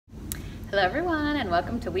Hello everyone, and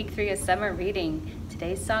welcome to week 3 of summer reading.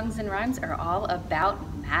 Today's songs and rhymes are all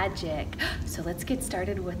about magic. So let's get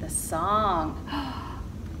started with a song.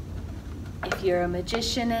 If you're a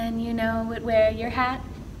magician and you know it, wear your hat.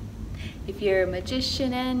 If you're a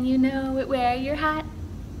magician and you know it, wear your hat.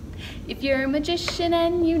 If you're a magician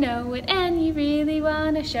and you know it and you really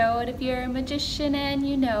want to show it, if you're a magician and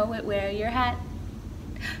you know it, wear your hat.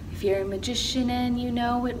 If you're a magician and you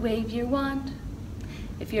know it, wave your wand.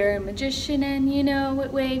 If you're a magician and you know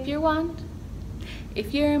it, wave your wand.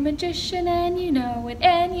 If you're a magician and you know it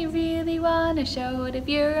and you really want to show it, if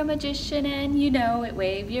you're a magician and you know it,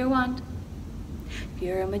 wave your wand. If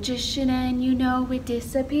you're a magician and you know it,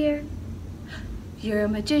 disappear. If you're a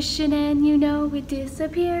magician and you know it,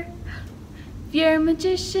 disappear. If you're a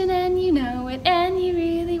magician and you know it and you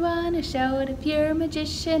really want to show it, if you're a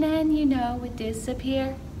magician and you know it,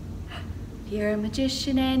 disappear. If you're a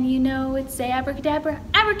magician and you know it, say abracadabra,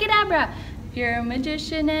 abracadabra. If you're a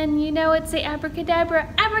magician and you know it, say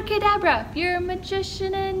abracadabra, abracadabra. If you're a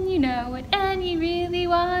magician and you know it and you really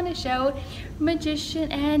want to show it,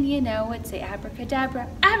 magician and you know it, say abracadabra,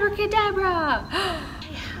 abracadabra. I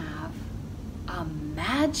have a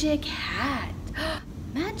magic hat.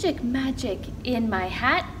 Magic, magic in my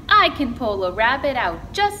hat. I can pull a rabbit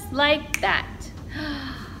out just like that.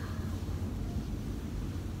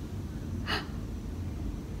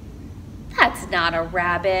 That's not a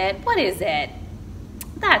rabbit. What is it?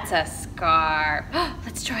 That's a scarf.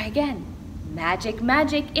 Let's try again. Magic,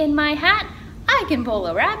 magic in my hat. I can pull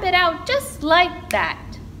a rabbit out just like that.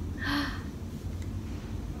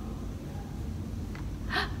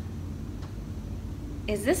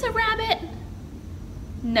 Is this a rabbit?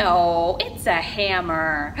 No, it's a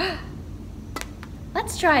hammer.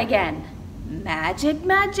 Let's try again. Magic,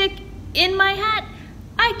 magic in my hat.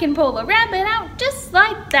 I can pull a rabbit out just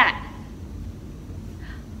like that.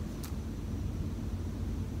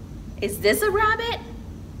 Is this a rabbit?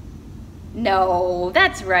 No,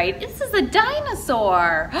 that's right. This is a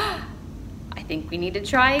dinosaur. I think we need to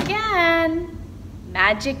try again.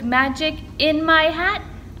 Magic, magic in my hat.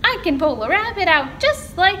 I can pull a rabbit out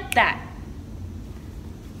just like that.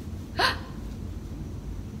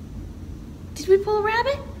 Did we pull a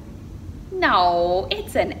rabbit? No,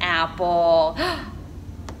 it's an apple.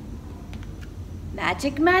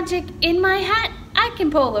 Magic, magic in my hat. I can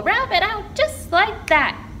pull a rabbit out just like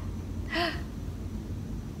that.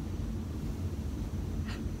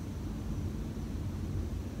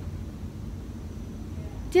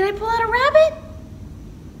 Did I pull out a rabbit?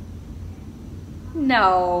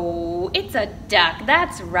 No, it's a duck.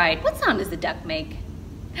 That's right. What sound does the duck make?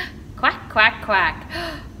 Quack, quack, quack.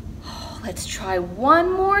 Let's try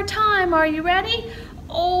one more time. Are you ready?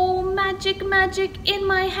 Oh, magic, magic in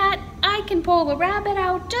my hat. I can pull a rabbit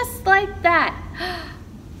out just like that.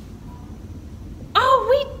 Oh,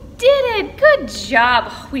 we did it. Good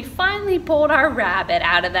job. We finally pulled our rabbit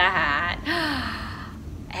out of the hat.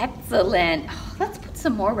 Excellent. Let's put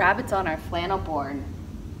some more rabbits on our flannel board.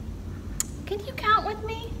 Can you count with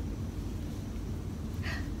me?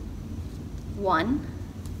 1,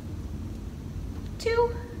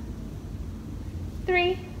 2,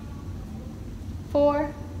 3,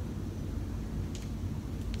 4,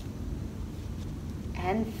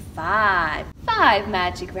 and 5. 5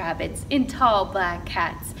 magic rabbits in tall black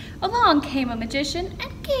hats. Along came a magician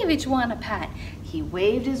and gave each one a pat. He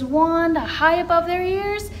waved his wand high above their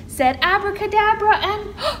ears, said abracadabra,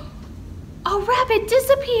 and a rabbit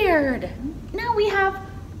disappeared. Now we have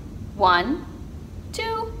 1,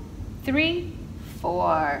 2, 3,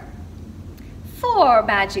 4. 4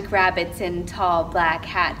 magic rabbits in tall black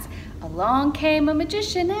hats. Along came a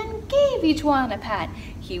magician and gave each one a pat.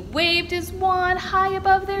 He waved his wand high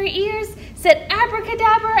above their ears, said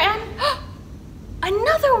abracadabra, and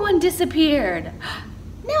another one disappeared.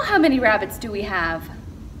 Now how many rabbits do we have?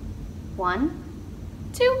 1,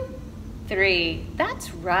 2, 3.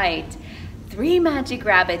 That's right. 3 magic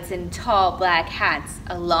rabbits in tall black hats.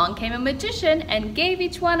 Along came a magician and gave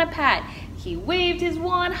each one a pat. He waved his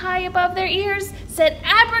wand high above their ears, said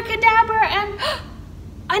abracadabra, and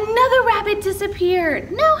another rabbit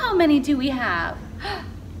disappeared. Now how many do we have?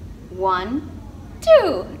 1,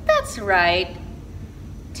 2. That's right.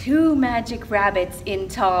 2 magic rabbits in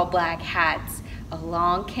tall black hats.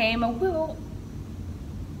 Along came a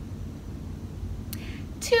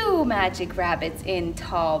 2 magic rabbits in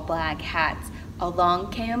tall black hats. Along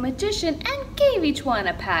came a magician and gave each one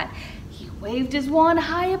a pat. He waved his wand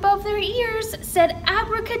high above their ears, said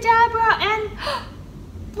abracadabra, and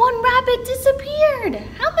 1 rabbit disappeared.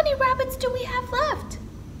 How many rabbits do we have left?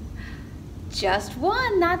 Just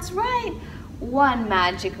 1, that's right. one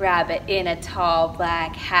magic rabbit in a tall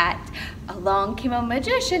black hat. Along came a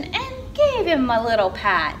magician and gave him a little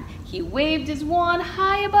pat. He waved his wand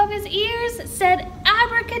high above his ears, said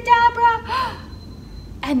abracadabra,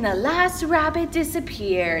 and the last rabbit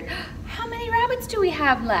disappeared. How many rabbits do we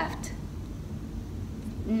have left?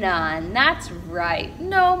 None. That's right.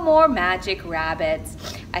 No more magic rabbits.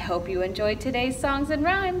 I hope you enjoyed today's songs and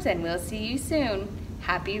rhymes, and we'll see you soon.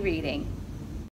 Happy reading.